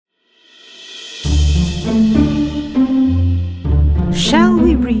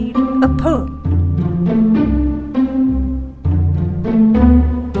read a poem?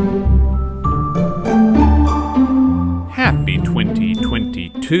 Happy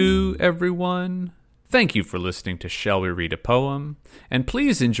 2022, everyone. Thank you for listening to Shall We Read a Poem, and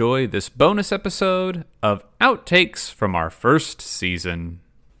please enjoy this bonus episode of Outtakes from our first season.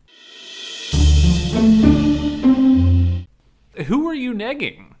 Who are you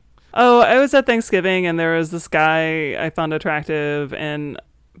negging? Oh, I was at Thanksgiving and there was this guy I found attractive,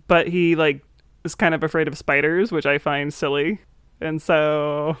 but he is kind of afraid of spiders, which I find silly. And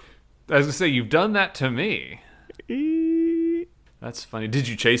so I was going to say, you've done that to me. That's funny. Did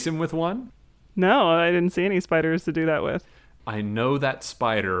you chase him with one? No, I didn't see any spiders to do that with. I know that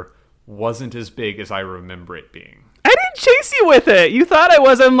spider wasn't as big as I remember it being. I didn't chase you with it. You thought I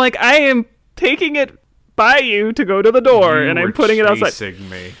was. I'm like, I am taking it by you to go to the door, and I'm putting it outside. Chasing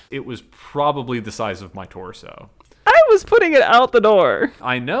me. It was probably the size of my torso. I was putting it out the door.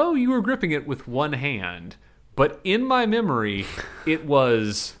 I know you were gripping it with one hand, but in my memory, it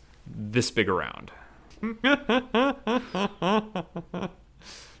was this big around.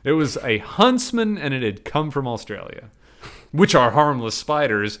 It was a huntsman, and it had come from Australia, which are harmless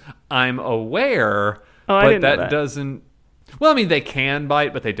spiders, I'm aware, but that doesn't... Well, I mean, they can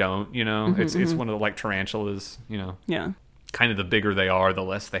bite, but they don't, you know? It's one of the, tarantulas, you know? Yeah. Kind of the bigger they are, the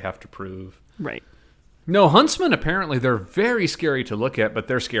less they have to prove. Right. No, huntsmen, apparently, they're very scary to look at, but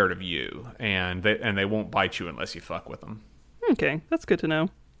they're scared of you, and they won't bite you unless you fuck with them. Okay, that's good to know.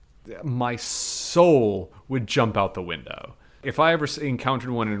 My soul would jump out the window. If I ever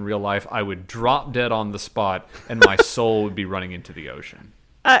encountered one in real life, I would drop dead on the spot, and my soul would be running into the ocean.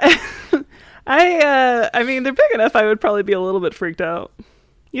 I mean, they're big enough. I would probably be a little bit freaked out.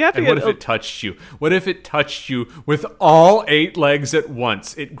 You have to. What if it touched you? What if it touched you with all 8 legs at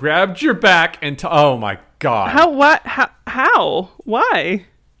once? It grabbed your back and oh my god! How? What? How? Why?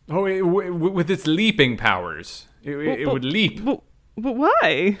 Oh, with its leaping powers, it would leap. But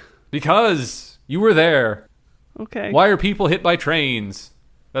why? Because you were there. Okay. Why are people hit by trains?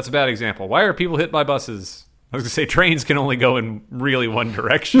 That's a bad example. Why are people hit by buses? I was going to say trains can only go in really one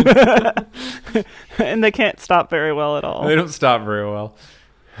direction. And they can't stop very well at all. They don't stop very well.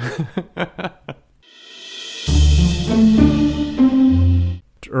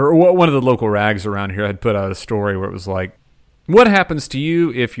 Or one of the local rags around here had put out a story where it was like, what happens to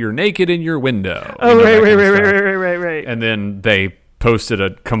you if you're naked in your window? Oh, right. And then they posted a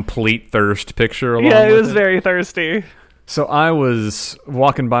complete thirst picture along with it was very thirsty. So I was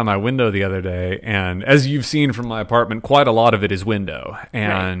walking by my window the other day, and as you've seen from my apartment, quite a lot of it is window.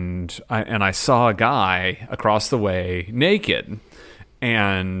 And I saw a guy across the way naked,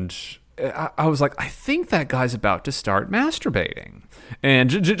 and I was like, I think that guy's about to start masturbating. And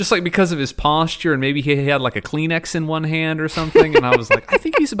just because of his posture, and maybe he had like a Kleenex in one hand or something, and I was like, I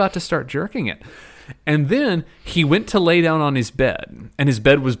think he's about to start jerking it. And then he went to lay down on his bed, and his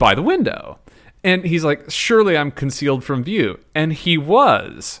bed was by the window. And he's like, surely I'm concealed from view. And he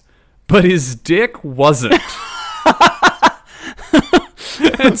was. But his dick wasn't.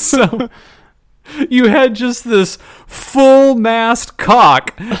 And so you had just this full-mast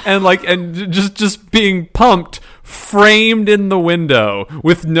cock and just being pumped, framed in the window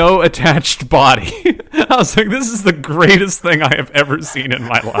with no attached body. I was like, this is the greatest thing I have ever seen in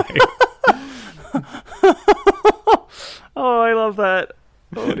my life. Oh, I love that.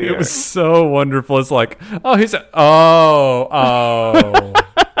 Oh, dear. It was so wonderful. It's like, oh, he's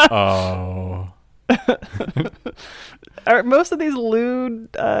Are most of these lewd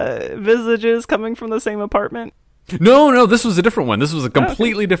visages coming from the same apartment? No, this was a different one. This was a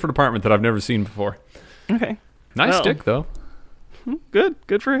completely different apartment that I've never seen before. Okay. Nice dick, though. Good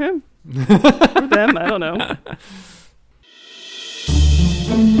for him. For them, I don't know.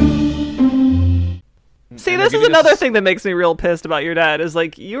 See, this is another thing that makes me real pissed about your dad, is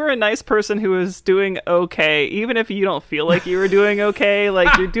like, you're a nice person who is doing okay, even if you don't feel like you were doing okay,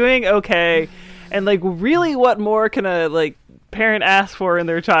 like, you're doing okay, and like, really, what more can a parent ask for in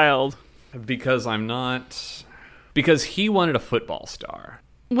their child? Because because he wanted a football star.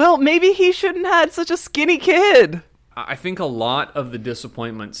 Well, maybe he shouldn't have had such a skinny kid. I think a lot of the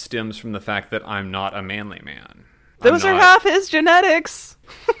disappointment stems from the fact that I'm not a manly man. Those are half his genetics.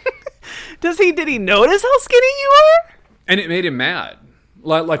 Did he notice how skinny you are? And it made him mad.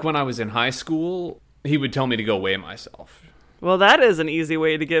 Like when I was in high school, he would tell me to go weigh myself. Well, that is an easy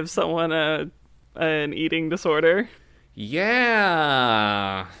way to give someone an eating disorder.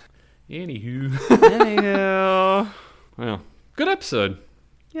 Yeah. Anywho. Well, good episode.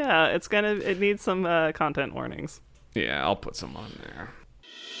 Yeah, it needs some content warnings. Yeah, I'll put some on there.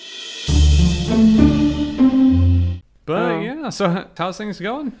 But yeah, so how's things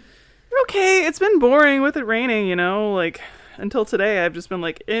going? Okay, it's been boring with it raining, like until today I've just been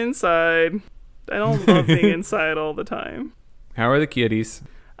like inside. I don't love being inside all the time. How are the kitties?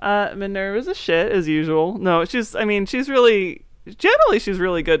 Minerva's a shit as usual. No, she's really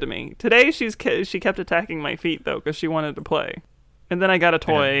good to me. Today she kept attacking my feet though because she wanted to play. And then I got a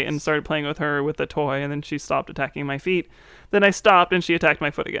toy and started playing with her with the toy, and then she stopped attacking my feet. Then I stopped and she attacked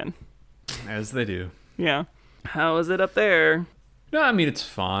my foot again. As they do. Yeah. How is it up there? No, I mean it's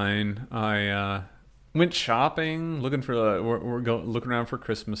fine. I went shopping, looking for looking around for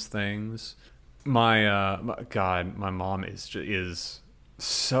Christmas things. My mom is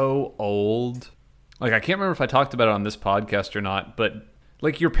so old. Like, I can't remember if I talked about it on this podcast or not, but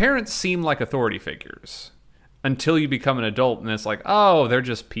like your parents seem like authority figures until you become an adult, and it's like, oh, they're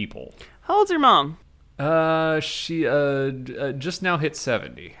just people. How old's your mom? She just now hit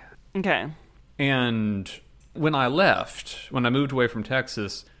 70. Okay. And when I moved away from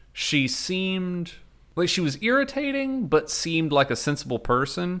Texas, she seemed like she was irritating, but seemed like a sensible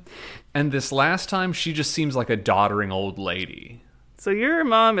person. And this last time, she just seems like a doddering old lady. So your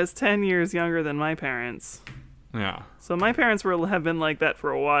mom is 10 years younger than my parents. Yeah. So my parents have been like that for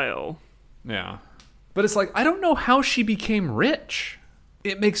a while. Yeah. But it's like, I don't know how she became rich.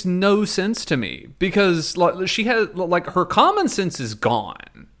 It makes no sense to me because she has her common sense is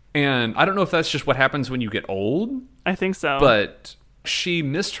gone. And I don't know if that's just what happens when you get old. I think so. But she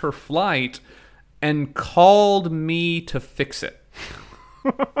missed her flight and called me to fix it.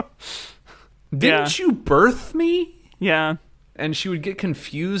 Didn't you birth me? Yeah. And she would get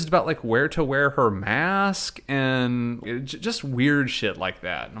confused about where to wear her mask and just weird shit like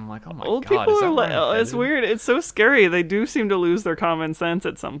that. And I'm like, oh my old God, people is that are where I'm it's headed? weird. It's so scary. They do seem to lose their common sense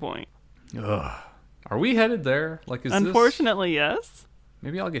at some point. Ugh. Are we headed there? Unfortunately, yes.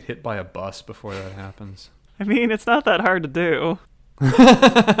 Maybe I'll get hit by a bus before that happens. I mean, it's not that hard to do.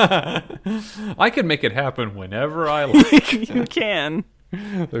 I can make it happen whenever I like. You can.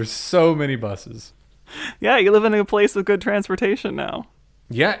 There's so many buses. Yeah, you live in a place with good transportation now.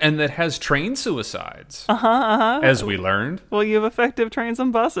 Yeah, and that has train suicides. As we learned. Well, you have effective trains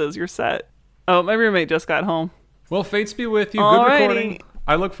and buses. You're set. Oh, my roommate just got home. Well, fates be with you. Alrighty. Good recording.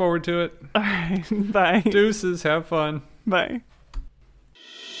 I look forward to it. All right, bye. Deuces, have fun. Bye.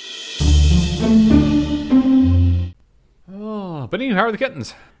 Oh, but anyway, how are the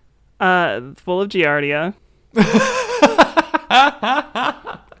kittens? Full of Giardia.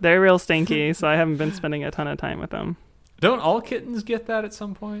 They're real stinky, so I haven't been spending a ton of time with them. Don't all kittens get that at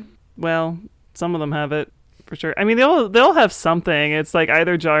some point? Well, some of them have it, for sure. I mean, they'll have something. It's like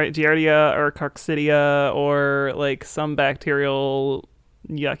either Giardia or Coccidia or like some bacterial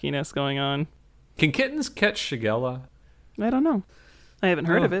yuckiness going on. Can kittens catch Shigella? I don't know. I haven't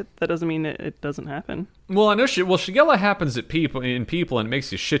heard of it. That doesn't mean it doesn't happen. Well, I know Shigella happens in people and it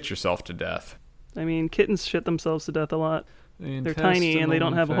makes you shit yourself to death. I mean, kittens shit themselves to death a lot. They're tiny and they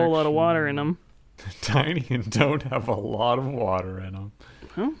don't have a whole lot of water in them. Tiny and don't have a lot of water in them.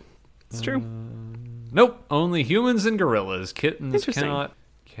 Well, it's true. Nope, only humans and gorillas. Kittens cannot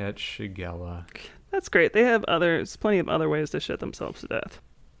catch Shigella. That's great. They have plenty of other ways to shit themselves to death.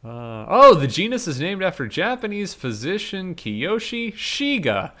 The genus is named after Japanese physician Kiyoshi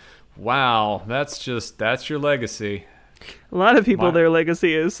Shiga. Wow, that's your legacy. A lot of people, their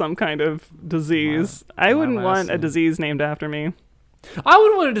legacy is some kind of disease. I wouldn't want a disease named after me. I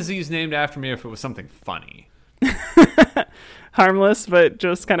would want a disease named after me if it was something funny. Harmless, but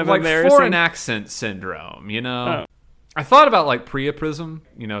just kind of like embarrassing. Foreign accent syndrome, Oh. I thought about priapism,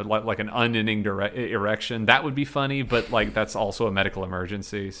 like an unending erection. That would be funny, but that's also a medical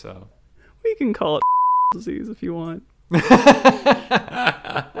emergency, so. We can call it disease if you want.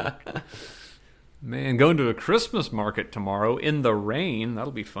 Man, going to a Christmas market tomorrow in the rain.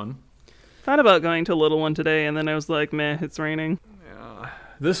 That'll be fun. Thought about going to a little one today, and then I was like, meh, it's raining. Yeah.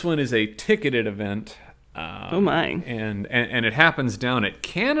 This one is a ticketed event. Oh my. And it happens down at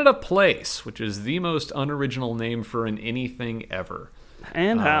Canada Place, which is the most unoriginal name for an anything ever.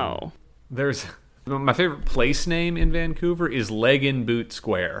 And how? There's my favorite place name in Vancouver is Leg in Boot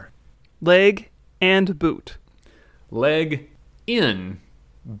Square. Leg and boot. Leg in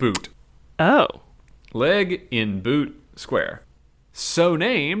boot. Oh. Leg in Boot Square. So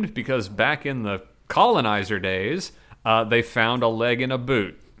named because back in the colonizer days, they found a leg in a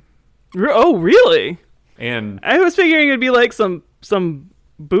boot. Oh, really? And I was figuring it'd be like some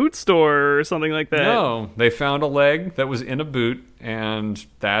boot store or something like that. No, they found a leg that was in a boot, and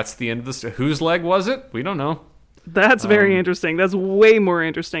that's the end of the story. Whose leg was it? We don't know. That's very interesting. That's way more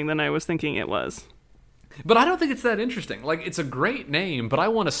interesting than I was thinking it was. But I don't think it's that interesting. It's a great name, but I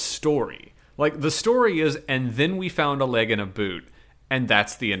want a story. Like, the story is, and then we found a leg in a boot, and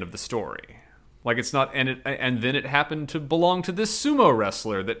that's the end of the story. Like, it's not, and then it happened to belong to this sumo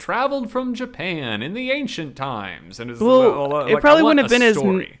wrestler that traveled from Japan in the ancient times. And it's it probably wouldn't have been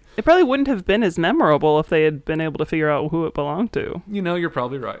it probably wouldn't have been as memorable if they had been able to figure out who it belonged to. You know, you're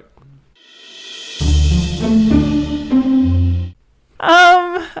probably right.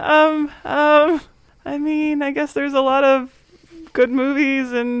 I mean, I guess there's a lot of good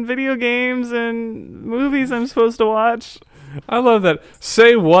movies and video games and movies I'm supposed to watch. I love that.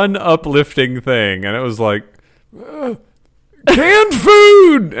 Say one uplifting thing, and it was like, canned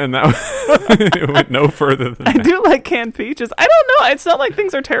food! And that it went no further than that. I do like canned peaches. I don't know. It's not like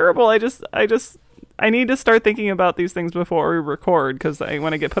things are terrible. I need to start thinking about these things before we record, because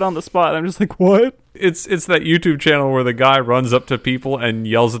when I get put on the spot, I'm just like, what? It's that YouTube channel where the guy runs up to people and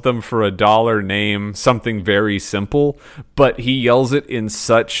yells at them for $1 name something very simple, but he yells it in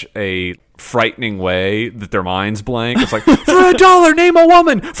such a frightening way that their mind's blank. It's like, for $1 name a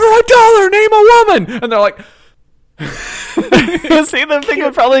woman! For $1 name a woman! And they're like... See, the thing that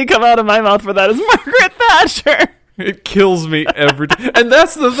would probably come out of my mouth for that is Margaret Thatcher! It kills me every time. And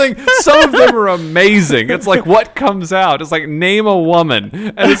that's the thing. Some of them are amazing. It's like, what comes out? It's like, name a woman.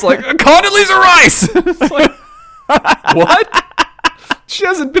 And it's like, Condoleezza Rice! It's like, what? She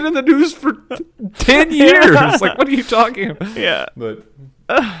hasn't been in the news for 10 years. Like, what are you talking about? Yeah. But,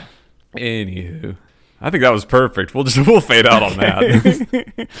 anywho. I think that was perfect. We'll fade out on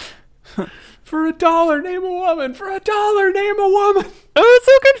that. For $1, name a woman. For $1, name a woman. Oh, it's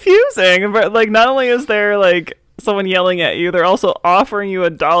so confusing. But, like, not only is there, like, someone yelling at you, they're also offering you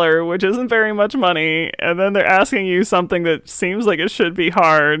 $1, which isn't very much money, and then they're asking you something that seems like it should be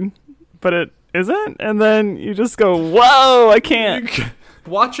hard, but it isn't, and then you just go, whoa, I can't.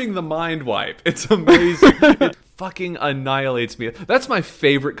 Watching the mind wipe, it's amazing. It fucking annihilates me. That's my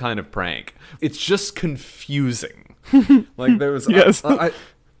favorite kind of prank. It's just confusing. Like, there was... Yes.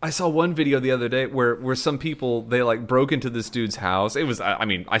 I saw one video the other day where some people, they like broke into this dude's house. It was, I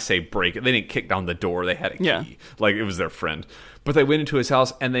mean, I say break it. They didn't kick down the door. They had a key. Yeah. Like, it was their friend. But they went into his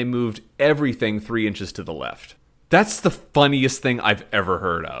house and they moved everything 3 inches to the left. That's the funniest thing I've ever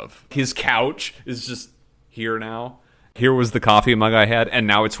heard of. His couch is just here now. Here was the coffee mug I had, and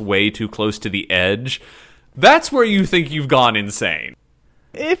now it's way too close to the edge. That's where you think you've gone insane.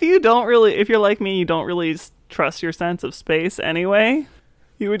 If you're like me, you don't really trust your sense of space anyway.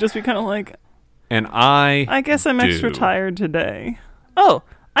 You would just be kind of like... And I guess I'm extra tired today. Oh,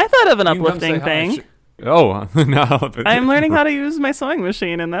 I thought of an uplifting thing. No. I'm learning how to use my sewing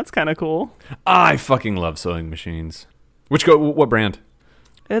machine, and that's kind of cool. I fucking love sewing machines. What brand?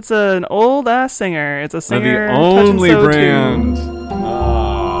 It's an old-ass Singer. It's a Singer the only Touch and Sew brand. too.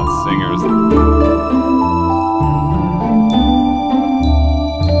 Singers.